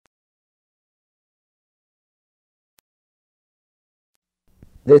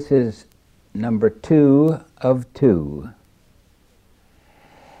This is number 2 of 2.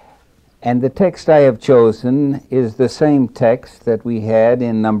 And the text I have chosen is the same text that we had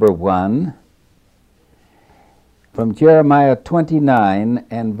in number 1, from Jeremiah 29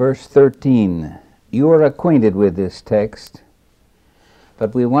 and verse 13. You are acquainted with this text,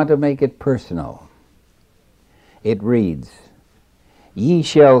 but we want to make it personal. It reads, Ye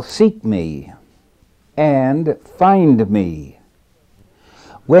shall seek me and find me,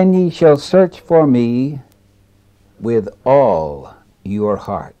 when ye shall search for me with all your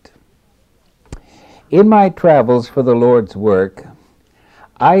heart. In my travels for the Lord's work,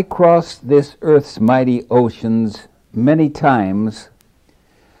 I crossed this earth's mighty oceans many times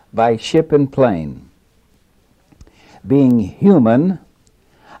by ship and plane. Being human,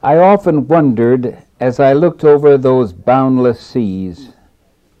 I often wondered as I looked over those boundless seas,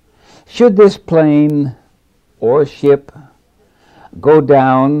 should this plane or ship go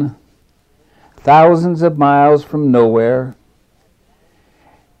down thousands of miles from nowhere,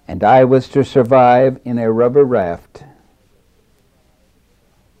 and I was to survive in a rubber raft,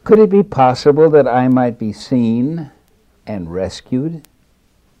 could it be possible that I might be seen and rescued?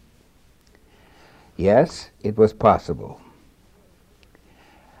 Yes, it was possible.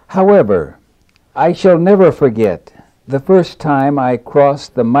 However, I shall never forget the first time I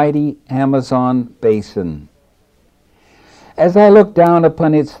crossed the mighty Amazon basin. As I looked down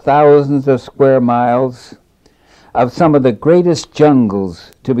upon its thousands of square miles of some of the greatest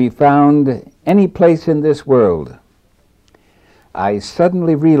jungles to be found any place in this world, I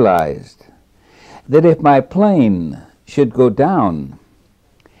suddenly realized that if my plane should go down,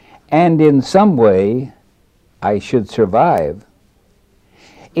 and in some way I should survive,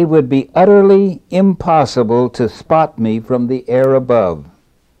 it would be utterly impossible to spot me from the air above.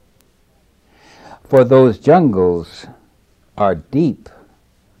 For those jungles are deep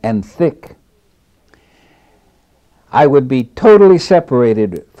and thick. I would be totally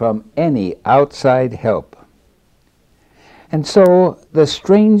separated from any outside help. And so the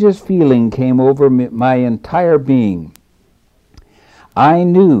strangest feeling came over my entire being. I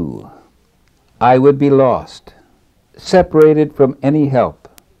knew I would be lost, separated from any help.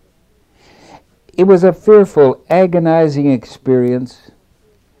 It was a fearful, agonizing experience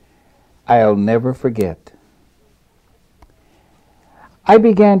I'll never forget. I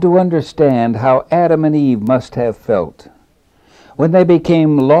began to understand how Adam and Eve must have felt when they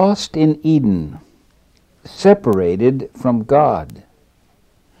became lost in Eden, separated from God.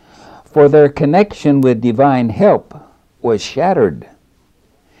 For their connection with divine help was shattered.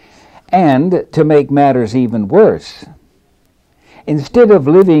 And to make matters even worse, instead of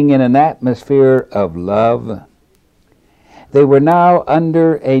living in an atmosphere of love, they were now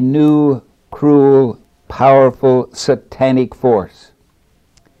under a new, cruel, powerful, satanic force.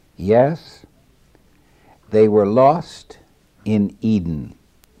 Yes, they were lost in Eden.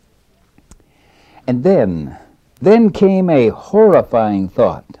 And then came a horrifying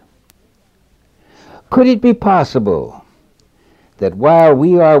thought. Could it be possible that while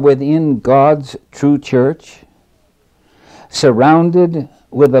we are within God's true church, surrounded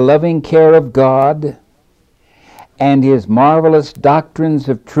with the loving care of God and His marvelous doctrines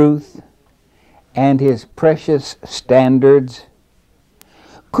of truth and His precious standards,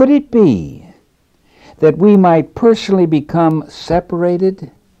 could it be that we might personally become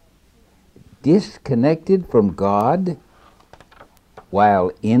separated, disconnected from God while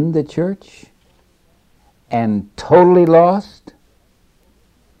in the church, and totally lost?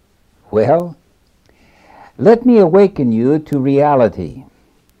 Well, let me awaken you to reality.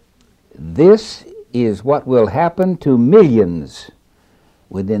 This is what will happen to millions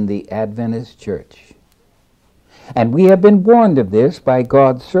within the Adventist church. And we have been warned of this by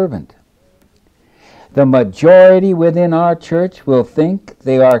God's servant. The majority within our church will think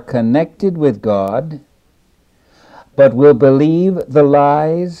they are connected with God, but will believe the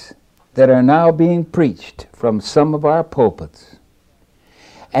lies that are now being preached from some of our pulpits.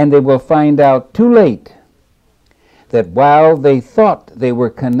 And they will find out too late that while they thought they were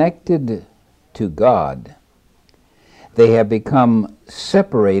connected to God, they have become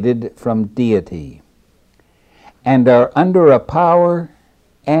separated from deity and are under a power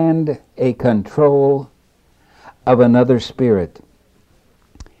and a control of another spirit.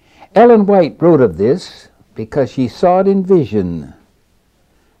 Ellen White wrote of this because she saw it in vision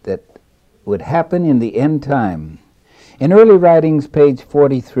that would happen in the end time. In Early Writings, page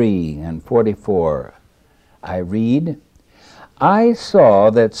 43 and 44, I read, I saw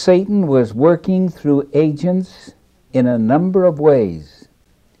that Satan was working through agents in a number of ways.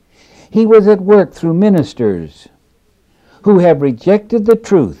 He was at work through ministers who have rejected the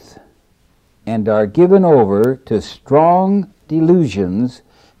truth and are given over to strong delusions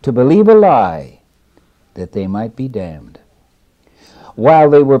to believe a lie, that they might be damned. While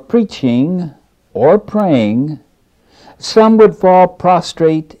they were preaching or praying, some would fall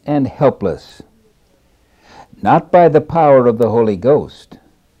prostrate and helpless, not by the power of the Holy Ghost,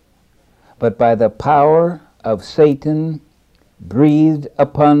 but by the power of Satan breathed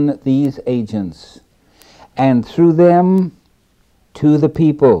upon these agents, and through them to the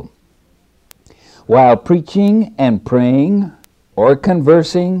people. While preaching and praying or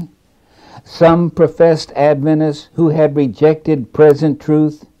conversing, some professed Adventists who had rejected present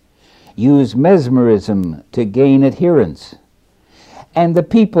truth used mesmerism to gain adherents, and the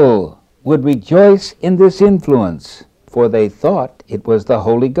people would rejoice in this influence, for they thought it was the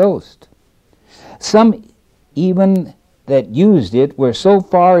Holy Ghost. Some even that used it were so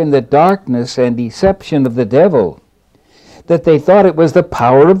far in the darkness and deception of the devil that they thought it was the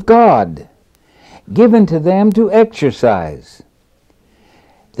power of God, given to them to exercise.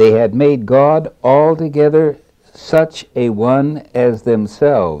 They had made God altogether such a one as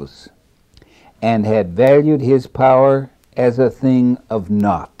themselves, and had valued his power as a thing of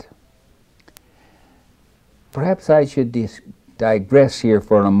naught. Perhaps I should digress here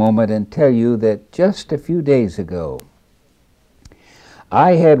for a moment and tell you that just a few days ago,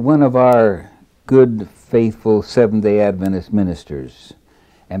 I had one of our good, faithful Seventh-day Adventist ministers,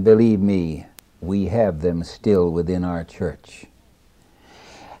 and believe me, we have them still within our church.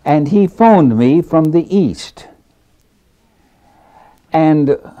 And he phoned me from the East.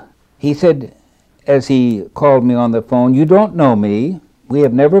 And he said, as he called me on the phone, "You don't know me, we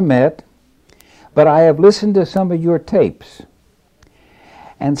have never met, but I have listened to some of your tapes.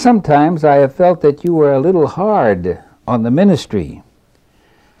 And sometimes I have felt that you were a little hard on the ministry."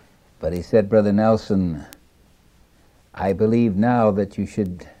 But he said, "Brother Nelson, I believe now that you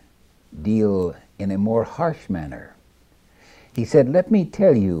should deal in a more harsh manner." He said, "Let me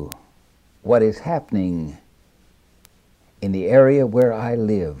tell you what is happening in the area where I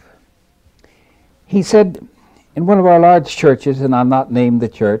live." He said, in one of our large churches, and I'll not name the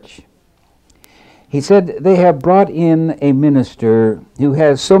church, he said they have brought in a minister who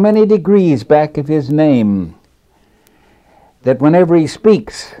has so many degrees back of his name that whenever he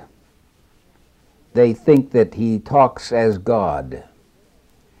speaks, they think that he talks as God.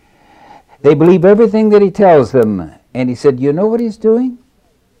 They believe everything that he tells them. And he said, "You know what he's doing?"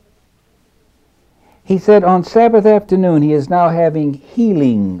 He said on Sabbath afternoon he is now having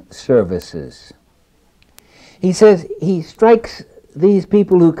healing services. He says he strikes these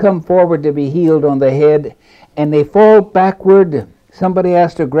people who come forward to be healed on the head, and they fall backward. Somebody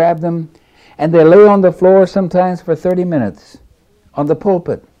has to grab them, and they lay on the floor sometimes for 30 minutes on the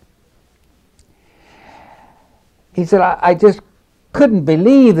pulpit. He said, I just couldn't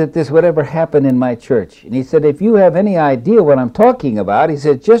believe that this would ever happen in my church. And he said, if you have any idea what I'm talking about, he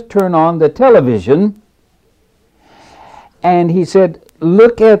said, just turn on the television. And he said,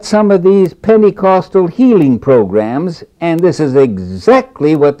 look at some of these Pentecostal healing programs, and this is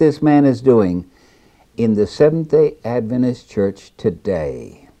exactly what this man is doing in the Seventh-day Adventist Church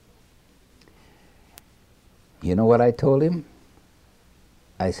today. You know what I told him?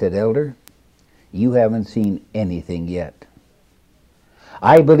 I said, Elder, you haven't seen anything yet.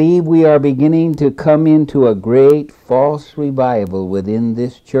 I believe we are beginning to come into a great false revival within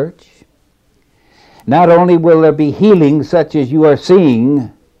this church. Not only will there be healing such as you are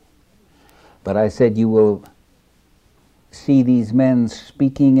seeing, but I said you will see these men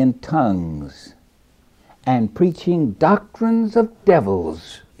speaking in tongues and preaching doctrines of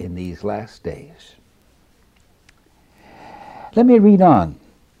devils in these last days. Let me read on.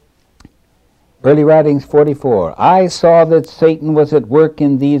 Early Writings 44. I saw that Satan was at work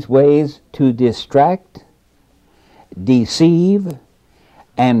in these ways to distract, deceive,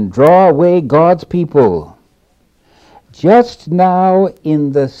 and draw away God's people. Just now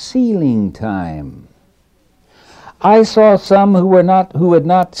in the sealing time, I saw some who were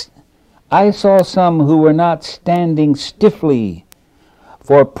not standing stiffly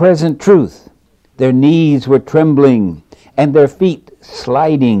for present truth. Their knees were trembling and their feet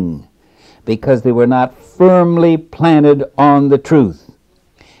sliding, because they were not firmly planted on the truth.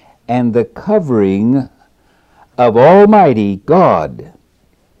 And the covering of Almighty God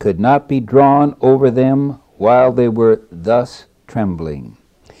could not be drawn over them while they were thus trembling.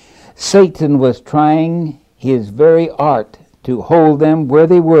 Satan was trying his very art to hold them where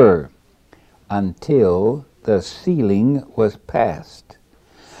they were until the sealing was passed,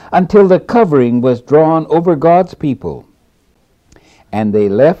 until the covering was drawn over God's people, and they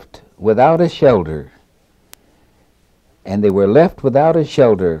left without a shelter. and they were left without a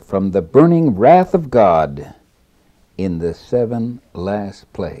shelter from the burning wrath of God in the 7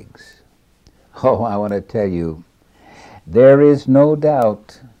 last plagues. Oh, I want to tell you, there is no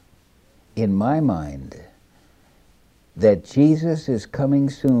doubt in my mind that Jesus is coming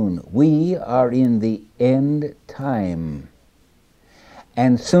soon. We are in the end time.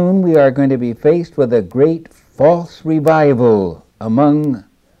 And soon we are going to be faced with a great false revival among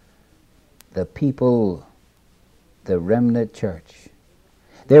the people, the remnant church.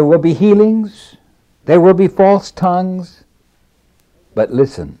 There will be healings, there will be false tongues, but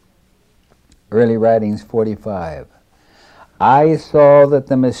listen, Early Writings 45. I saw that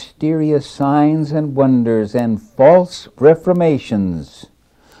the mysterious signs and wonders and false reformations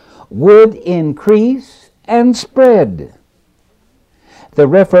would increase and spread. The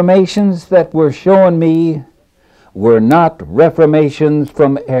reformations that were shown me were not reformations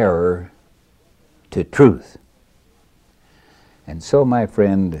from error to truth. And so, my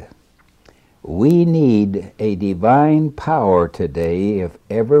friend, we need a divine power today, if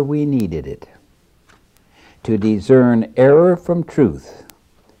ever we needed it, to discern error from truth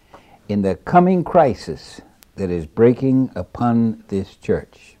in the coming crisis that is breaking upon this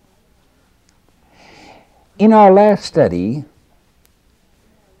church. In our last study,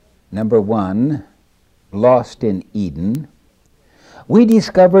 number 1, Lost in Eden, we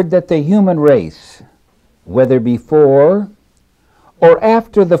discovered that the human race, whether before or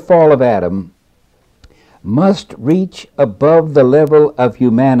after the fall of Adam, must reach above the level of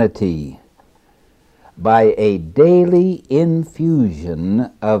humanity by a daily infusion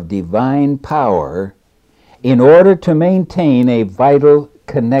of divine power in order to maintain a vital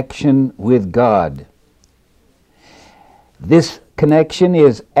connection with God. This connection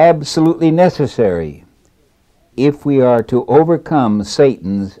is absolutely necessary if we are to overcome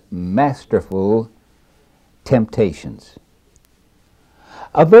Satan's masterful temptations.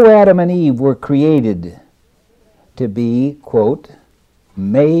 Although Adam and Eve were created to be, quote,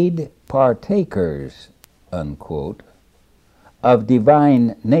 made partakers, unquote, of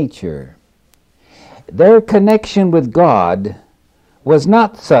divine nature, their connection with God was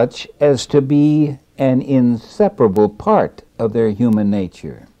not such as to be an inseparable part of their human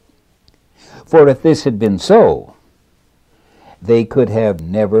nature. For if this had been so, they could have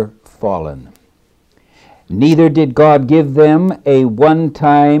never fallen. Neither did God give them a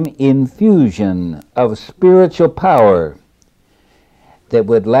one-time infusion of spiritual power that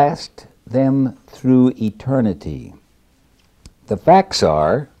would last them through eternity. The facts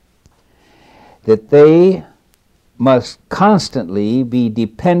are that they must constantly be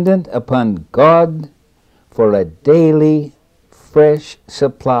dependent upon God for a daily, fresh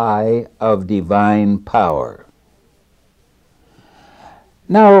supply of divine power.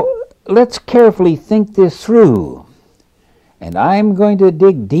 Now, let's carefully think this through. And I'm going to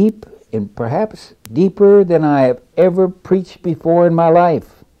dig deep, and perhaps deeper than I have ever preached before in my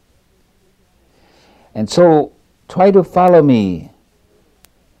life. And so, try to follow me.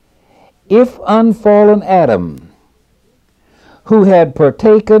 If unfallen Adam, who had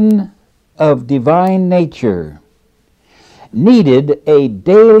partaken of divine nature, needed a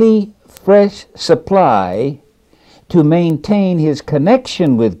daily fresh supply to maintain his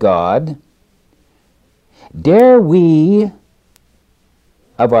connection with God, dare we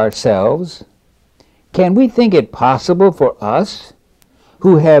of ourselves, can we think it possible for us,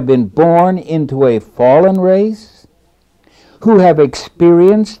 who have been born into a fallen race, who have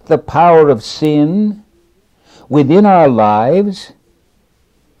experienced the power of sin within our lives,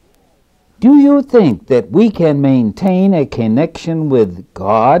 do you think that we can maintain a connection with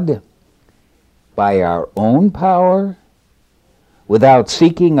God by our own power, without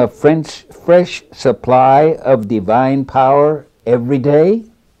seeking a fresh supply of divine power every day?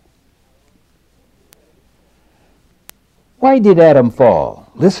 Why did Adam fall?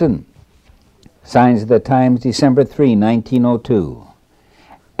 Listen. Signs of the Times, December 3, 1902.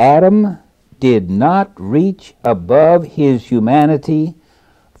 Adam did not reach above his humanity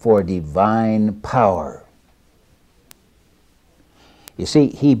for divine power. You see,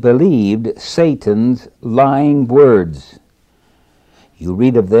 he believed Satan's lying words. You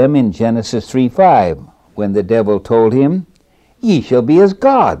read of them in Genesis 3:5, when the devil told him, "Ye shall be as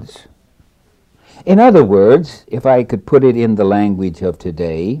gods." In other words, if I could put it in the language of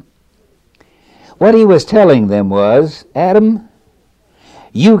today, what he was telling them was, Adam,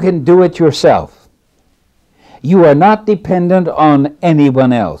 you can do it yourself. You are not dependent on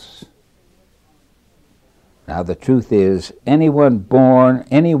anyone else. Now the truth is, anyone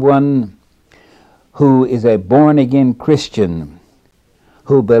who is a born-again Christian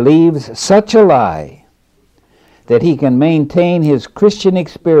who believes such a lie, that he can maintain his Christian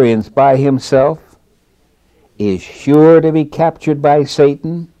experience by himself is sure to be captured by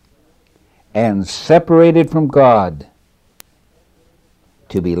Satan and separated from God,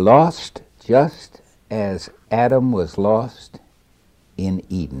 to be lost just as Adam was lost in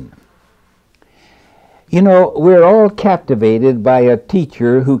Eden. You know, we're all captivated by a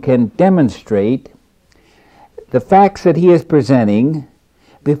teacher who can demonstrate the facts that he is presenting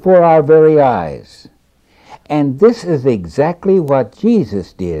before our very eyes. And this is exactly what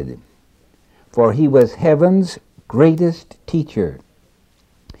Jesus did, for he was heaven's greatest teacher.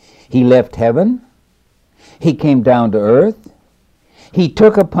 He left heaven, he came down to earth, he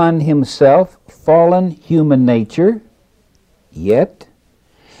took upon himself fallen human nature, yet,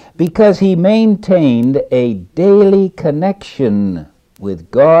 because he maintained a daily connection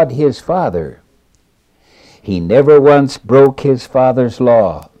with God his Father, he never once broke his Father's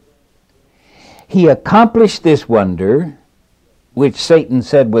law. He accomplished this wonder, which Satan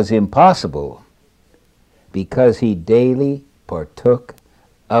said was impossible, because he daily partook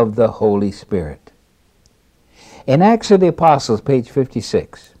of the Holy Spirit. In Acts of the Apostles, page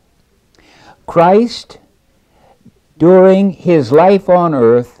 56, Christ, during his life on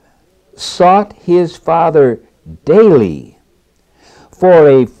earth, sought his Father daily for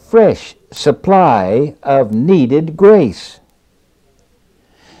a fresh supply of needed grace.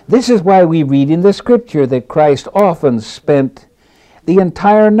 This is why we read in the Scripture that Christ often spent the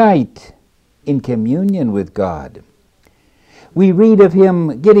entire night in communion with God. We read of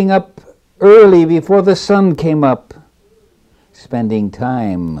him getting up early before the sun came up, spending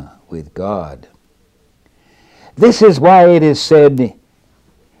time with God. This is why it is said,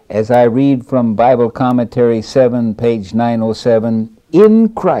 as I read from Bible Commentary 7, page 907,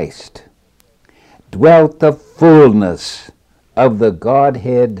 in Christ dwelt the fullness of the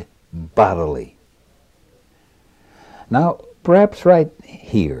Godhead bodily. Now, perhaps right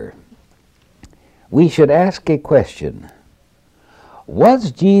here, we should ask a question.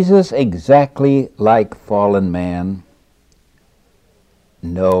 Was Jesus exactly like fallen man?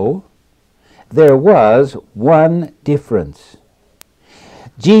 No. There was one difference.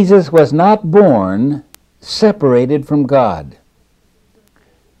 Jesus was not born separated from God.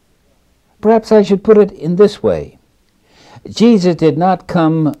 Perhaps I should put it in this way. Jesus did not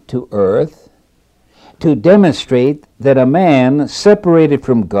come to earth to demonstrate that a man separated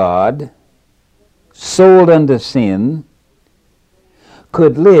from God, sold unto sin,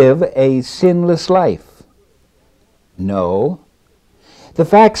 could live a sinless life. No. The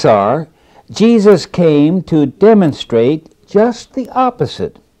facts are, Jesus came to demonstrate just the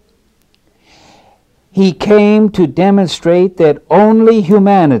opposite. He came to demonstrate that only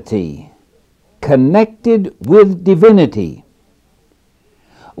humanity, connected with divinity,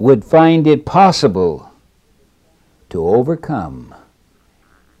 would find it possible to overcome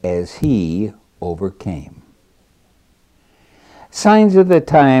as he overcame. Signs of the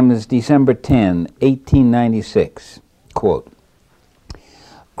Times, December 10, 1896, quote,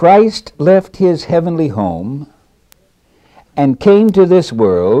 Christ left his heavenly home and came to this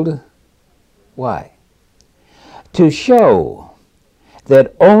world. Why? To show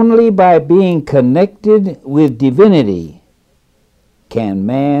that only by being connected with divinity can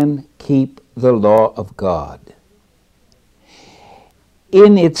man keep the law of God.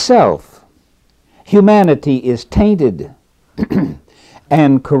 In itself, humanity is tainted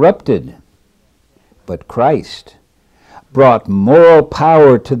and corrupted, but Christ brought moral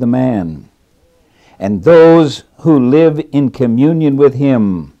power to the man, and those who live in communion with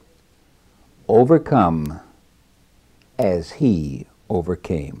him overcome as he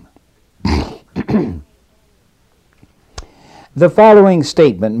overcame. The following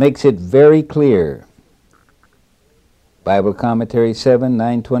statement makes it very clear. Bible Commentary 7,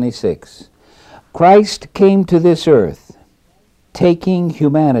 926. Christ came to this earth, taking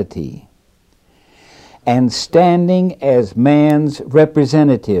humanity and standing as man's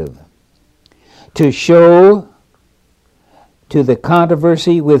representative to show to the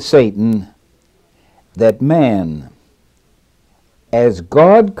controversy with Satan that man, as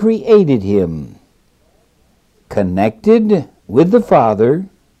God created him, connected with the Father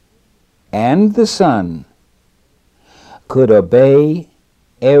and the Son, could obey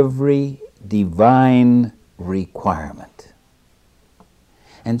every divine requirement.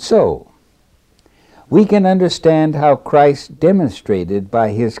 And so, we can understand how Christ demonstrated by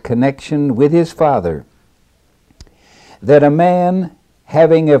his connection with his Father that a man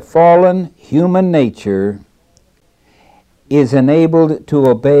having a fallen human nature is enabled to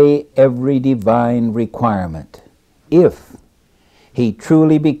obey every divine requirement if he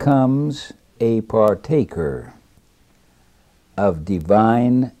truly becomes a partaker of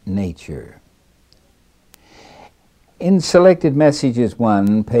divine nature. In Selected Messages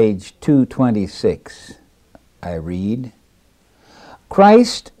 1, page 226, I read,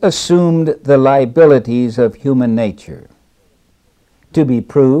 Christ assumed the liabilities of human nature to be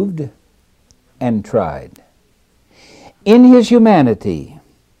proved and tried. In his humanity,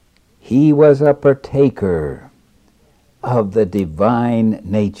 he was a partaker of the divine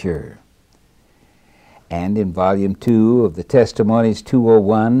nature. And in volume 2 of the Testimonies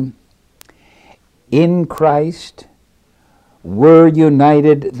 201, in Christ were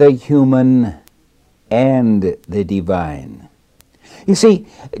united the human and the divine. You see,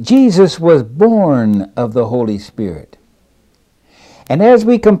 Jesus was born of the Holy Spirit. And as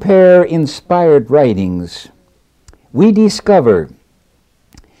we compare inspired writings, we discover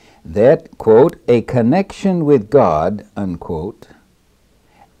that, quote, a connection with God, unquote,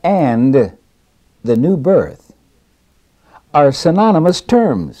 and the new birth are synonymous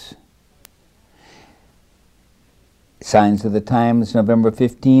terms. Signs of the Times, November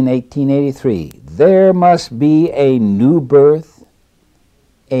 15, 1883. There must be a new birth,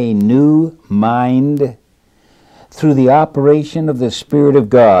 a new mind, through the operation of the Spirit of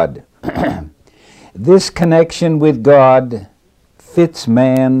God. This connection with God fits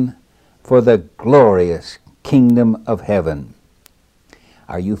man for the glorious kingdom of heaven.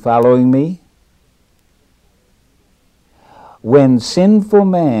 Are you following me? When sinful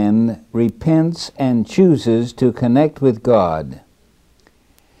man repents and chooses to connect with God,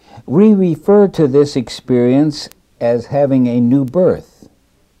 we refer to this experience as having a new birth,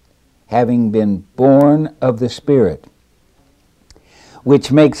 having been born of the Spirit,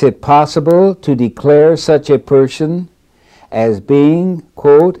 which makes it possible to declare such a person as being,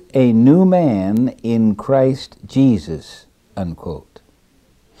 quote, a new man in Christ Jesus, unquote.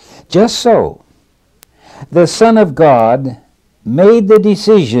 Just so, the Son of God made the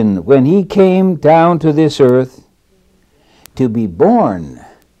decision when he came down to this earth to be born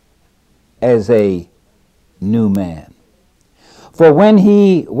as a new man. For when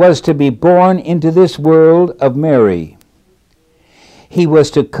he was to be born into this world of Mary, he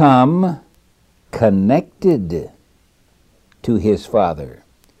was to come connected to his Father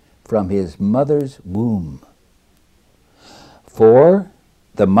from his mother's womb. For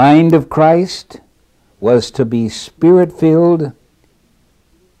the mind of Christ was to be Spirit-filled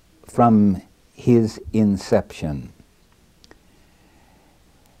from his inception.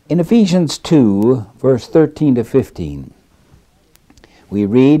 In Ephesians 2, verse 13 to 15, we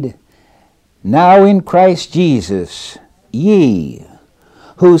read, Now in Christ Jesus, ye,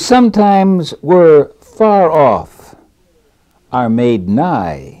 who sometimes were far off, are made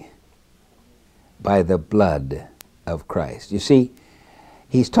nigh by the blood of Christ. You see,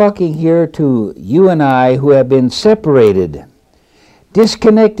 he's talking here to you and I who have been separated,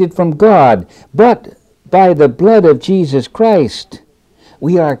 disconnected from God, but by the blood of Jesus Christ,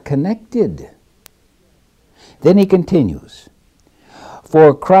 we are connected. Then he continues,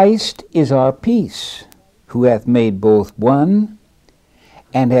 For Christ is our peace, who hath made both one,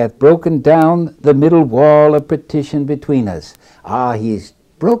 and hath broken down the middle wall of partition between us. He's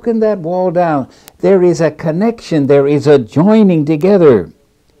broken that wall down. There is a connection, there is a joining together.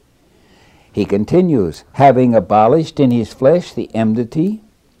 He continues, having abolished in his flesh the enmity,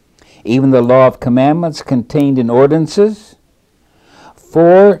 even the law of commandments contained in ordinances,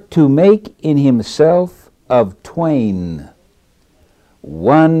 for to make in himself of twain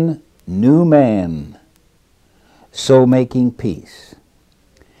one new man, so making peace.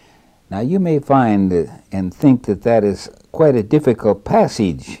 Now you may find and think that that is quite a difficult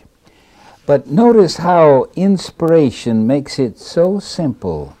passage, but notice how inspiration makes it so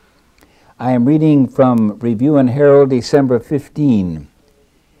simple. I am reading from Review and Herald, December 15,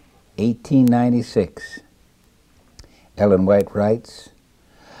 1896. Ellen White writes,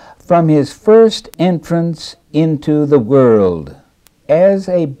 From his first entrance into the world as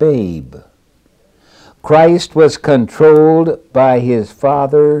a babe, Christ was controlled by his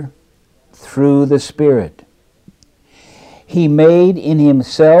Father through the Spirit. He made in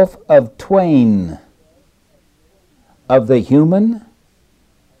himself of twain, of the human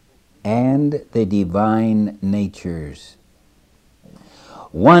and the divine natures,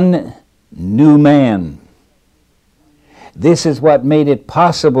 one new man. This is what made it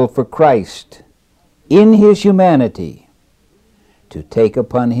possible for Christ, in his humanity, to take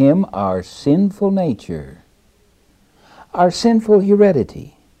upon him our sinful nature, our sinful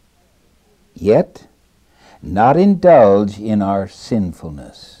heredity, yet not indulge in our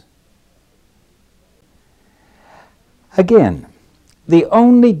sinfulness. Again, the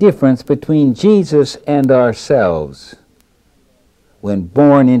only difference between Jesus and ourselves when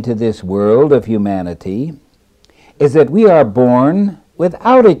born into this world of humanity is that we are born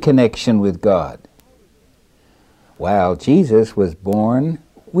without a connection with God, while Jesus was born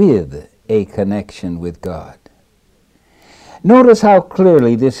with a connection with God. Notice how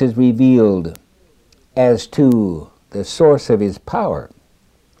clearly this is revealed as to the source of his power.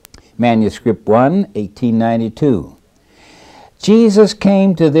 Manuscript 1, 1892. Jesus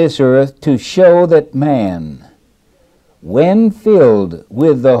came to this earth to show that man, when filled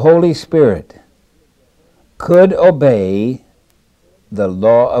with the Holy Spirit, could obey the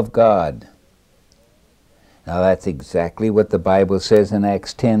law of God. Now that's exactly what the Bible says in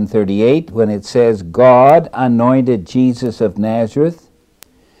Acts 10:38 when it says, God anointed Jesus of Nazareth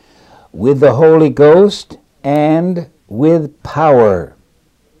with the Holy Ghost and with power.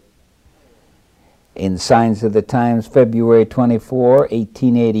 In Signs of the Times, February 24,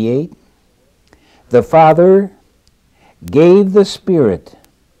 1888, the Father gave the Spirit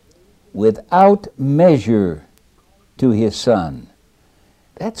without measure to his Son.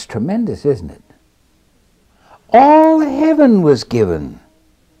 That's tremendous, isn't it? All heaven was given.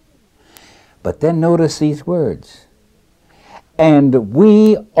 But then notice these words. And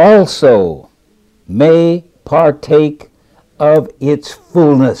we also may partake of its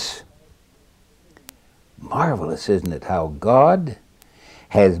fullness. Marvelous, isn't it, how God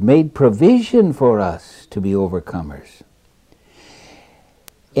has made provision for us to be overcomers.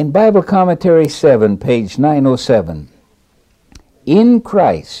 In Bible Commentary 7, page 907, in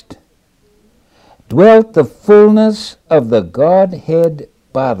Christ dwelt the fullness of the Godhead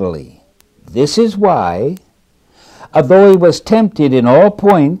bodily. This is why, although he was tempted in all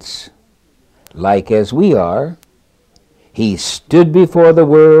points, like as we are, he stood before the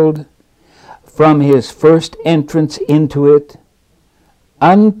world from his first entrance into it,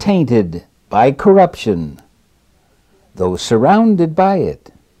 untainted by corruption, though surrounded by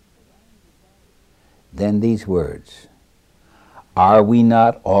it. Then these words, are we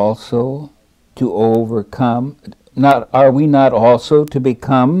not also to overcome, are we not also to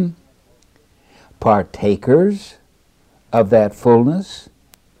become partakers of that fullness?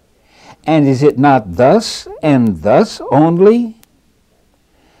 And is it not thus and thus only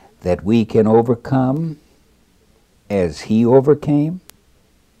that we can overcome as he overcame?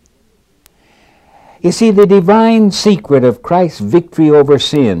 You see, the divine secret of Christ's victory over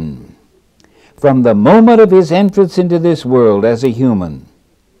sin from the moment of his entrance into this world as a human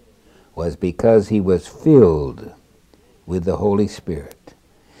was because he was filled with the Holy Spirit.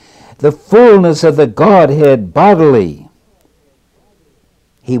 The fullness of the Godhead bodily.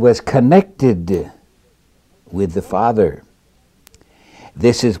 He was connected with the Father.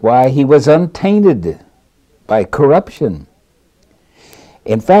 This is why he was untainted by corruption.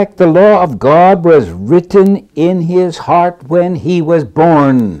 In fact, the law of God was written in his heart when he was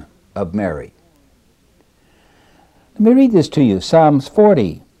born of Mary. Let me read this to you. Psalms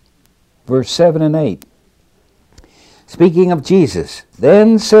 40, verse 7 and 8. Speaking of Jesus,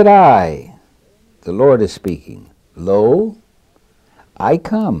 then said I, the Lord is speaking, lo, I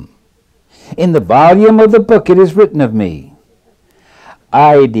come. In the volume of the book it is written of me,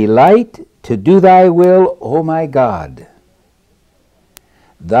 I delight to do thy will, O my God.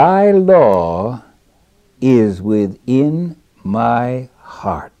 Thy law is within my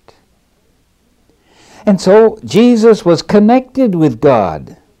heart. And so Jesus was connected with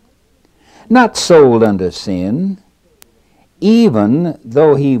God, not sold under sin, even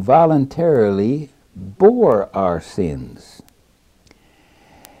though he voluntarily bore our sins.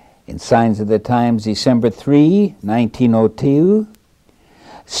 In Signs of the Times, December 3, 1902,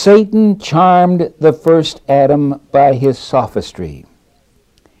 Satan charmed the first Adam by his sophistry,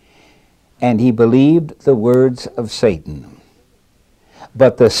 and he believed the words of Satan.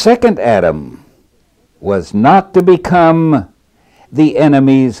 But the second Adam was not to become the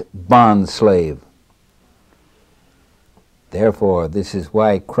enemy's bondslave. Therefore, this is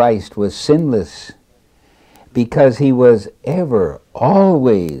why Christ was sinless, because he was ever,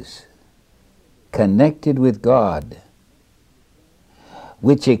 always connected with God,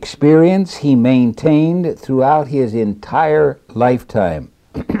 which experience he maintained throughout his entire lifetime.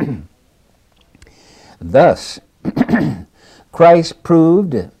 Thus, Christ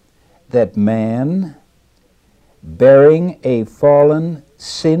proved that man, bearing a fallen,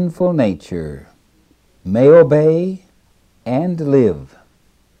 sinful nature, may obey and live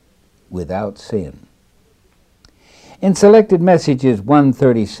without sin. In Selected Messages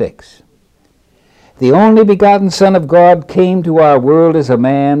 136, the only begotten Son of God came to our world as a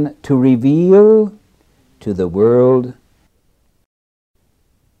man to reveal to the world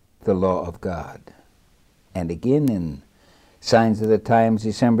the law of God. And again in Signs of the Times,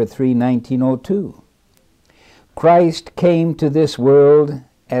 December 3, 1902. Christ came to this world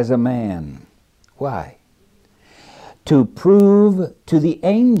as a man. Why? To prove to the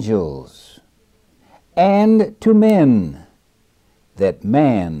angels and to men that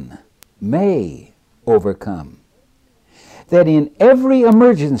man may overcome. That in every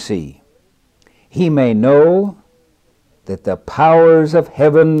emergency he may know that the powers of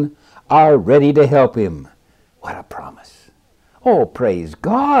heaven are ready to help him. What a promise. Oh, praise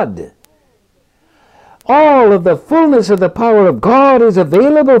God. All of the fullness of the power of God is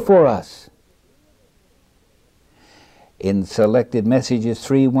available for us. In Selected Messages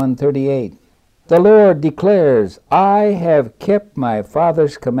 3:138, the Lord declares, I have kept my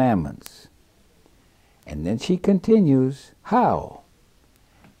Father's commandments. And then she continues, how?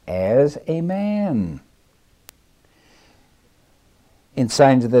 As a man. In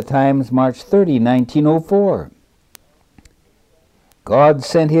Signs of the Times, March 30, 1904, God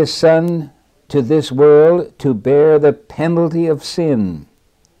sent his Son to this world to bear the penalty of sin.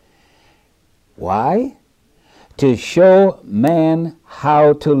 Why? To show man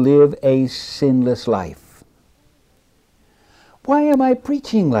how to live a sinless life. Why am I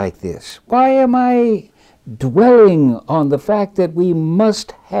preaching like this? Why am I dwelling on the fact that we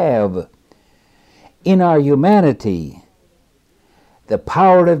must have in our humanity the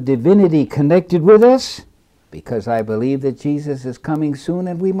power of divinity connected with us? Because I believe that Jesus is coming soon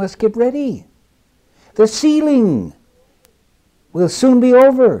and we must get ready. The sealing will soon be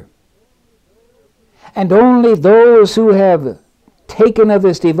over. And only those who have taken of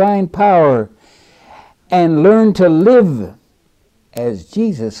his divine power and learned to live as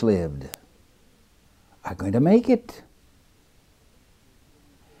Jesus lived are going to make it.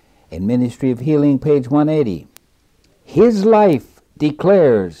 In Ministry of Healing, page 180, his life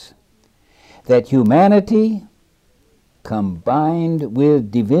declares that humanity combined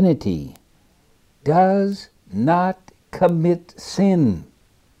with divinity does not commit sin.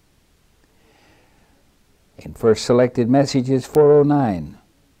 In First Selected Messages 409,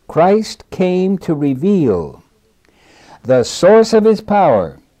 Christ came to reveal the source of his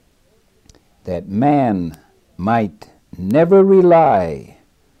power, that man might never rely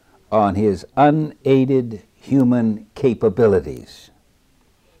on his unaided human capabilities.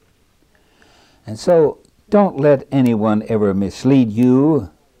 And so, don't let anyone ever mislead you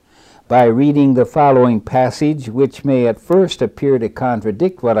by reading the following passage, which may at first appear to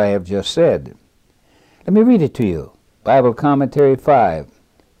contradict what I have just said. Let me read it to you. Bible Commentary 5,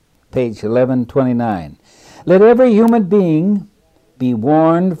 page 1129. Let every human being be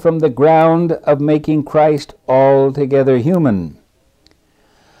warned from the ground of making Christ altogether human,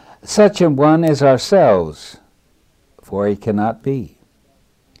 such a one as ourselves, for he cannot be.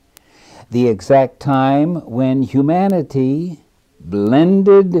 The exact time when humanity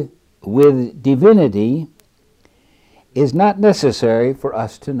blended with divinity is not necessary for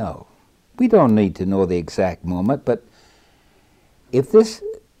us to know. We don't need to know the exact moment, but if this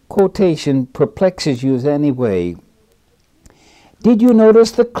quotation perplexes you in any way, did you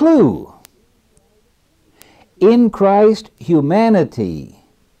notice the clue? In Christ, humanity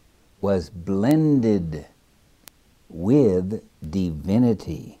was blended with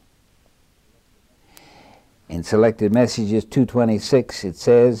divinity. In Selected Messages 226, it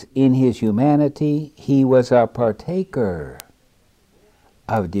says, in his humanity, he was a partaker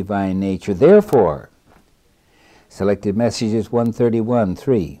of divine nature. Therefore, Selected Messages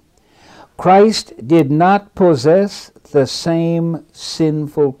 131:3, Christ did not possess the same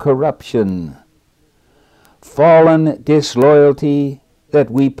sinful corruption, fallen disloyalty that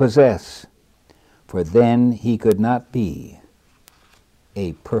we possess, for then he could not be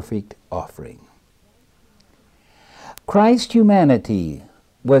a perfect offering. Christ's humanity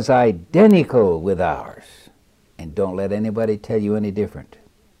was identical with ours, and don't let anybody tell you any different.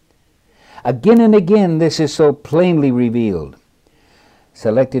 Again and again, this is so plainly revealed.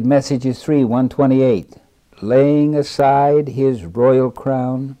 Selected Messages 3:128, laying aside his royal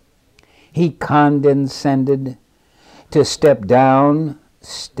crown, he condescended to step down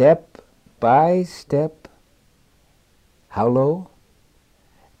step by step. How low?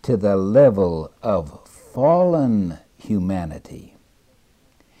 To the level of fallen humanity.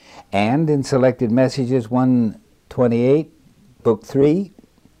 And in Selected Messages 128, Book 3,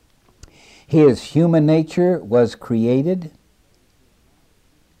 his human nature was created.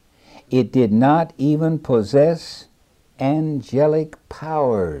 It did not even possess angelic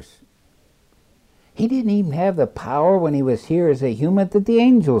powers. He didn't even have the power when he was here as a human that the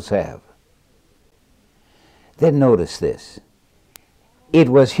angels have. Then notice this. It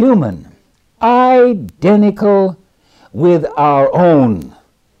was human, identical with our own,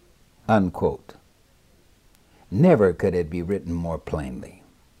 unquote. Never could it be written more plainly.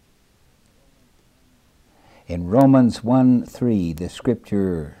 In Romans 1:3, the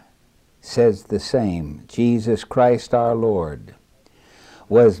scripture says the same. Jesus Christ our Lord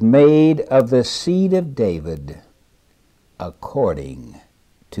was made of the seed of David according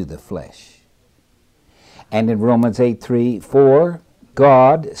to the flesh. And in Romans 8:3, for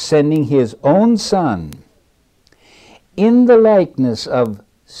God, sending his own Son in the likeness of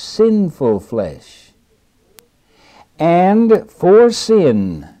sinful flesh, and for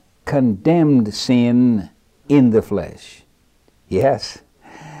sin condemned sin in the flesh. Yes,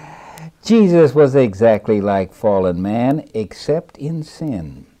 Jesus was exactly like fallen man, except in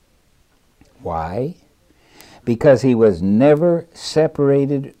sin. Why? Because he was never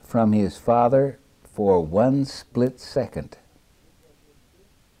separated from his Father for one split second.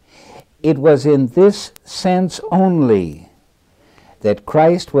 It was in this sense only that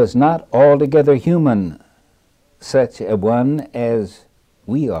Christ was not altogether human, such a one as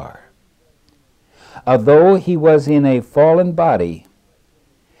we are. Although he was in a fallen body,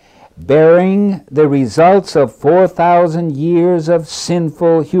 bearing the results of 4,000 years of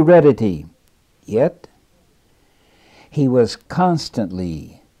sinful heredity, yet he was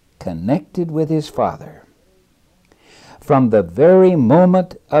constantly connected with his Father. From the very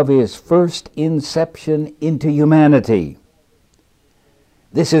moment of his first inception into humanity.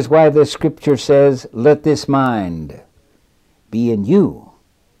 This is why the scripture says, let this mind be in you,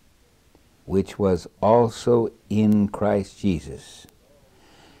 which was also in Christ Jesus.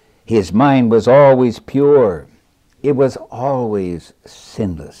 His mind was always pure. It was always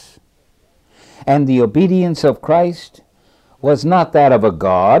sinless. And the obedience of Christ was not that of a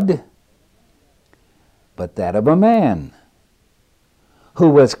God, but that of a man who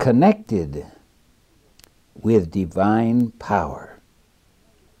was connected with divine power.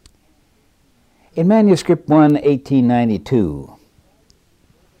 In Manuscript 1, 1892,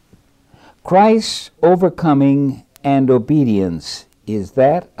 Christ's overcoming and obedience is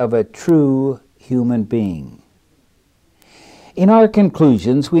that of a true human being. In our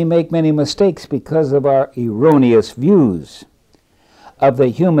conclusions, we make many mistakes because of our erroneous views of the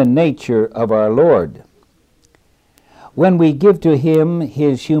human nature of our Lord. When we give to him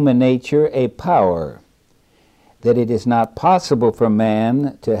his human nature a power that it is not possible for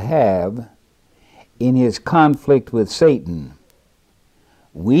man to have in his conflict with Satan,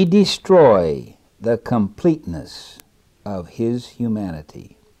 we destroy the completeness of his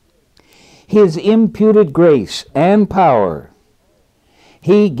humanity. His imputed grace and power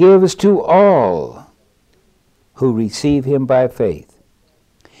he gives to all who receive him by faith.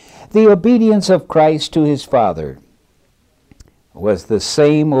 The obedience of Christ to his Father was the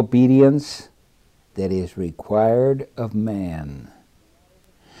same obedience that is required of man.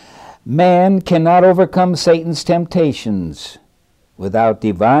 Man cannot overcome Satan's temptations without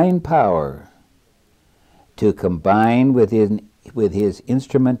divine power to combine with his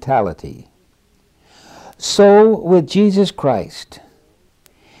instrumentality. So with Jesus Christ,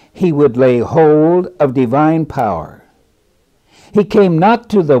 he would lay hold of divine power. He came not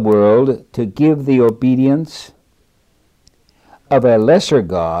to the world to give the obedience of a lesser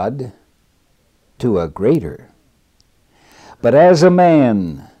God to a greater, but as a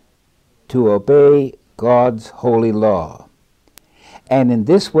man to obey God's holy law. And in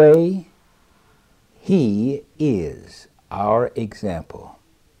this way, he is our example.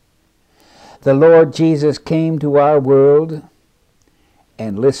 The Lord Jesus came to our world,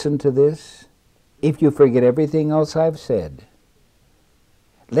 and listen to this. If you forget everything else I've said,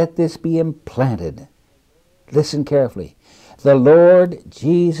 let this be implanted. Listen carefully. The Lord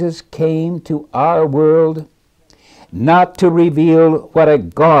Jesus came to our world not to reveal what a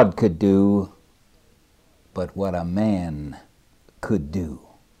God could do, but what a man could do.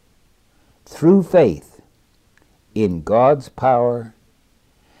 Through faith in God's power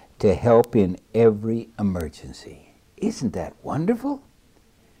to help in every emergency. Isn't that wonderful?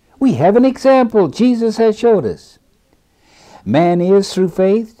 We have an example Jesus has showed us. Man is, through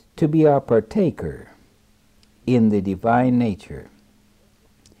faith, to be our partaker in the divine nature.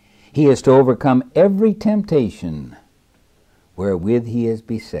 He is to overcome every temptation wherewith he is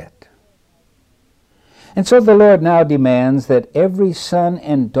beset. And so the Lord now demands that every son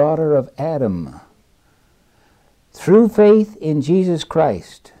and daughter of Adam, through faith in Jesus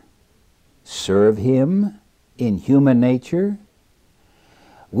Christ, serve him in human nature,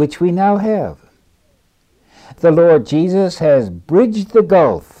 which we now have. The Lord Jesus has bridged the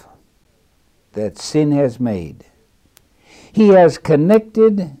gulf that sin has made. He has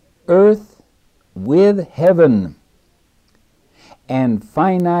connected earth with heaven and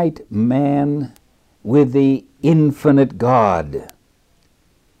finite man with the infinite God.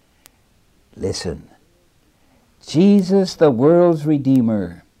 Listen, Jesus, the world's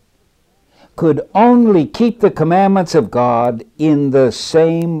Redeemer, could only keep the commandments of God in the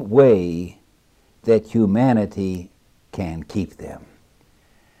same way that humanity can keep them.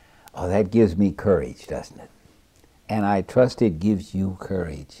 Oh, that gives me courage, doesn't it? And I trust it gives you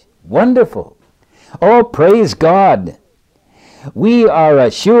courage. Wonderful. Oh, praise God. We are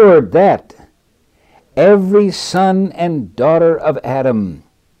assured that every son and daughter of Adam,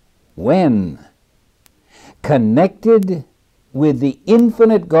 when connected with the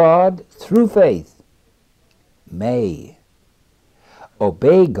infinite God through faith, may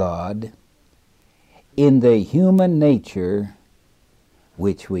obey God in the human nature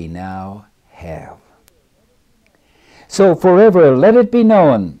which we now have. So forever let it be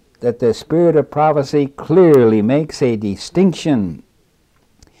known that the Spirit of prophecy clearly makes a distinction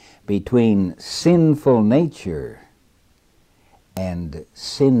between sinful nature and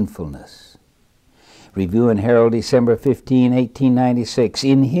sinfulness. Review and Herald, December 15, 1896.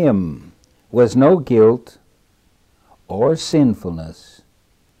 In him was no guilt or sinfulness.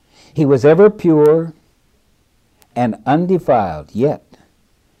 He was ever pure and undefiled, yet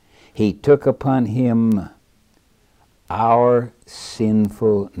he took upon him our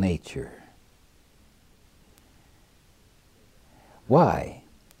sinful nature. Why?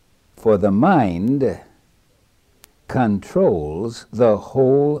 For the mind controls the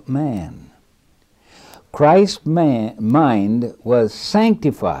whole man. Christ's mind was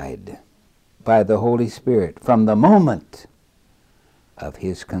sanctified by the Holy Spirit from the moment of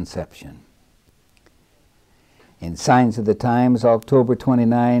his conception. In Signs of the Times, October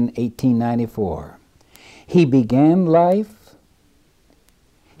 29, 1894, he began life,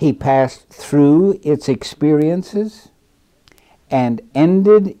 he passed through its experiences, and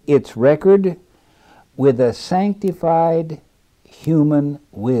ended its record with a sanctified human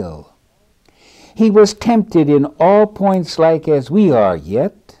will. He was tempted in all points like as we are,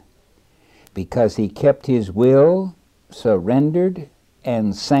 yet, because he kept his will surrendered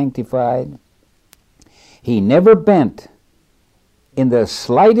and sanctified, he never bent in the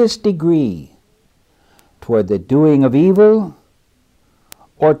slightest degree toward the doing of evil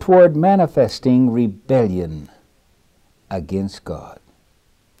or toward manifesting rebellion against God.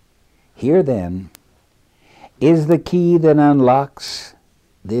 Here then is the key that unlocks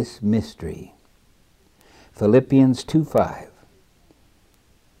this mystery. Philippians 2:5.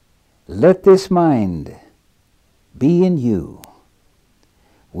 Let this mind be in you,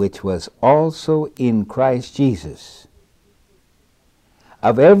 which was also in Christ Jesus.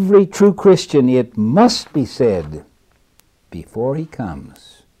 Of every true Christian it must be said before he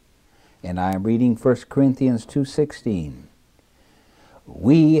comes, and I am reading 1 Corinthians 2:16,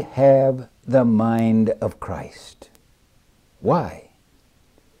 we have the mind of Christ. Why?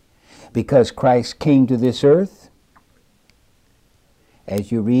 Because Christ came to this earth,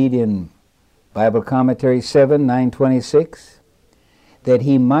 as you read in Bible Commentary 7, 926, that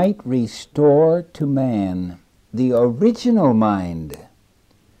he might restore to man the original mind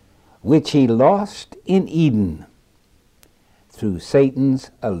which he lost in Eden through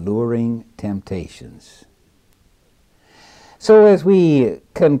Satan's alluring temptations. So as we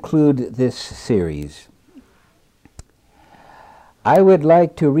conclude this series, I would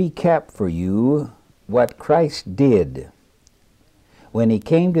like to recap for you what Christ did when he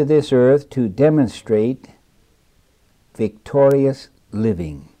came to this earth to demonstrate victorious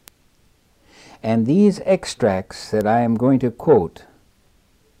living. And these extracts that I am going to quote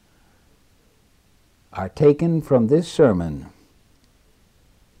are taken from this sermon.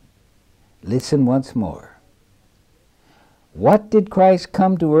 Listen once more. What did Christ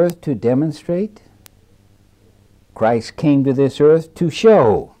come to earth to demonstrate? Christ came to this earth to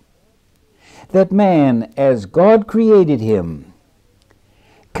show that man, as God created him,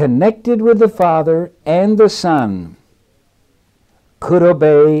 connected with the Father and the Son, could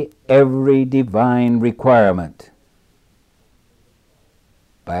obey every divine requirement.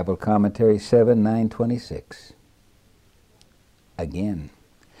 Bible Commentary 7, 926. Again,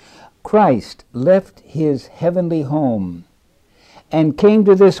 Christ left his heavenly home and came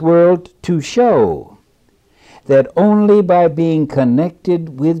to this world to show that only by being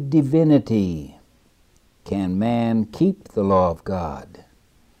connected with divinity can man keep the law of God.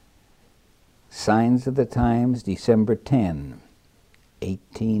 Signs of the Times, December 10,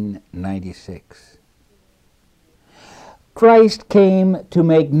 1896. Christ came to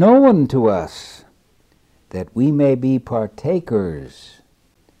make known to us that we may be partakers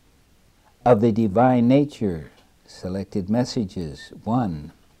of the divine nature, Selected Messages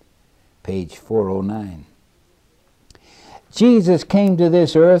 1, page 409. Jesus came to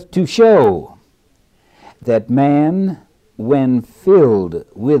this earth to show that man, when filled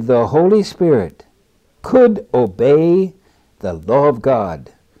with the Holy Spirit, could obey the law of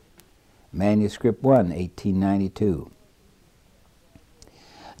God. Manuscript 1, 1892.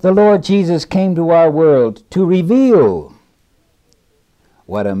 The Lord Jesus came to our world to reveal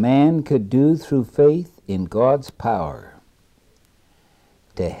what a man could do through faith in God's power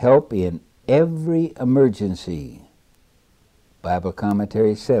to help in every emergency. Bible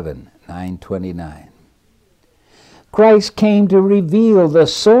Commentary 7, 929. Christ came to reveal the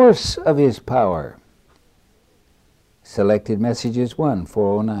source of his power. Selected Messages 1,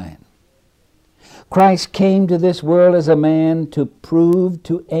 409. Christ came to this world as a man to prove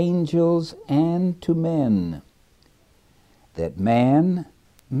to angels and to men that man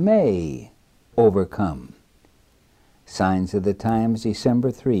may overcome. Signs of the Times,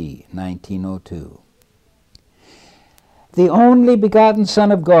 December 3, 1902. The only begotten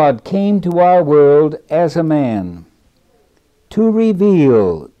Son of God came to our world as a man to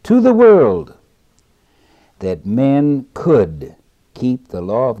reveal to the world that men could keep the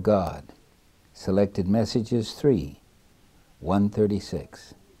law of God. Selected Messages 3,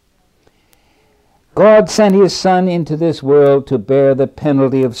 136. God sent his Son into this world to bear the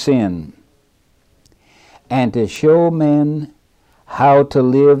penalty of sin and to show men how to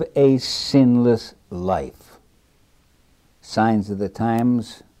live a sinless life. Signs of the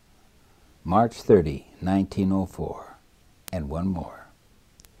Times, March 30, 1904, and one more.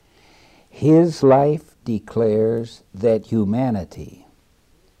 His life declares that humanity,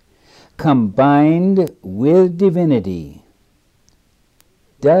 combined with divinity,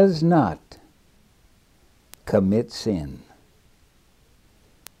 does not commit sin.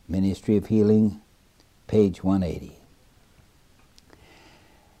 Ministry of Healing, page 180.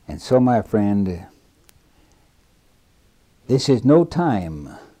 And so, my friend, this is no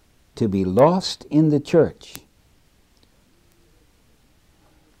time to be lost in the church.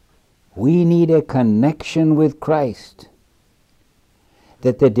 We need a connection with Christ,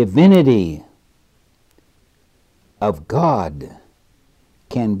 that the divinity of God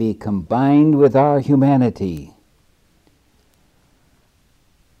can be combined with our humanity.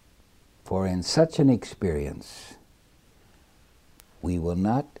 For in such an experience, we will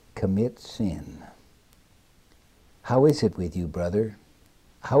not commit sin. How is it with you, brother?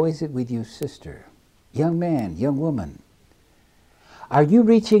 How is it with you, sister? Young man, young woman, are you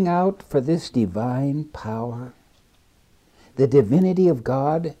reaching out for this divine power, the divinity of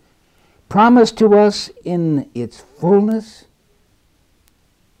God, promised to us in its fullness,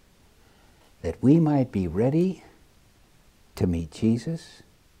 that we might be ready to meet Jesus?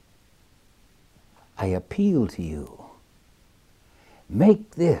 I appeal to you.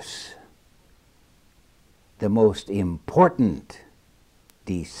 Make this the most important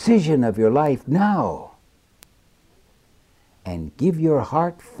decision of your life now, and give your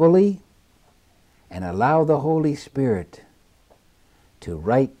heart fully and allow the Holy Spirit to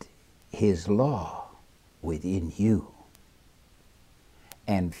write his law within you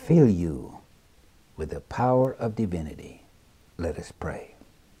and fill you with the power of divinity. Let us pray.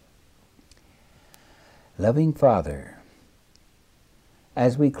 Loving Father,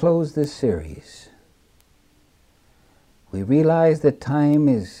 as we close this series, we realize that time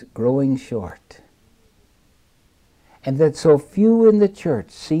is growing short, and that so few in the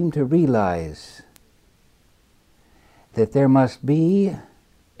church seem to realize that there must be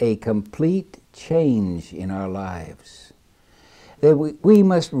a complete change in our lives, that we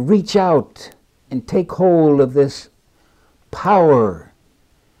must reach out and take hold of this power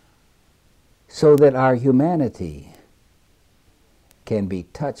so that our humanity can be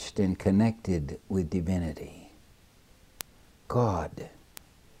touched and connected with divinity. God,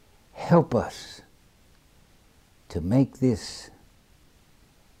 help us to make this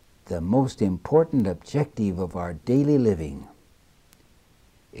the most important objective of our daily living,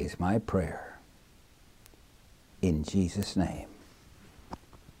 is my prayer. In Jesus' name,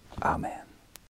 amen.